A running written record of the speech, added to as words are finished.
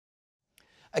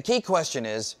A key question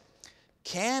is,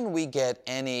 can we get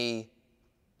any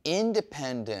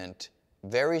independent,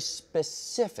 very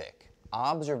specific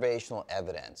observational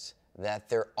evidence that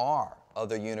there are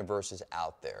other universes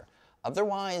out there?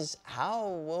 Otherwise, how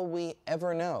will we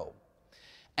ever know?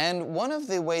 And one of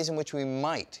the ways in which we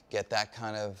might get that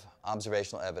kind of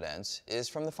observational evidence is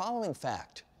from the following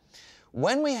fact.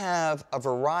 When we have a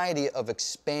variety of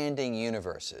expanding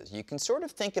universes, you can sort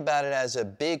of think about it as a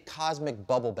big cosmic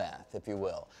bubble bath, if you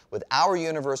will, with our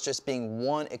universe just being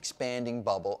one expanding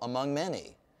bubble among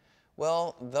many.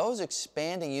 Well, those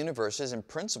expanding universes, in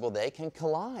principle, they can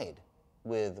collide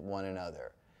with one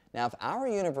another. Now, if our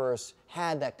universe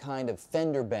had that kind of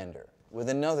fender bender with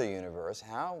another universe,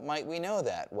 how might we know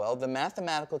that? Well, the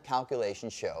mathematical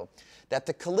calculations show that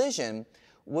the collision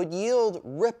would yield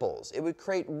ripples. It would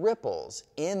create ripples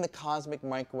in the cosmic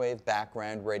microwave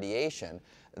background radiation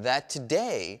that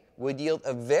today would yield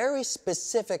a very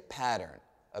specific pattern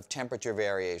of temperature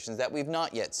variations that we've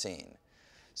not yet seen.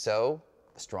 So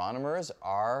astronomers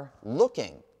are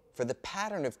looking for the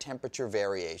pattern of temperature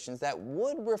variations that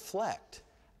would reflect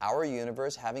our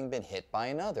universe having been hit by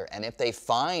another. And if they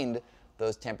find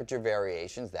those temperature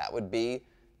variations, that would be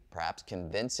perhaps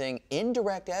convincing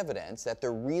indirect evidence that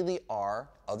there really are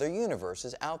other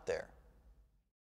universes out there.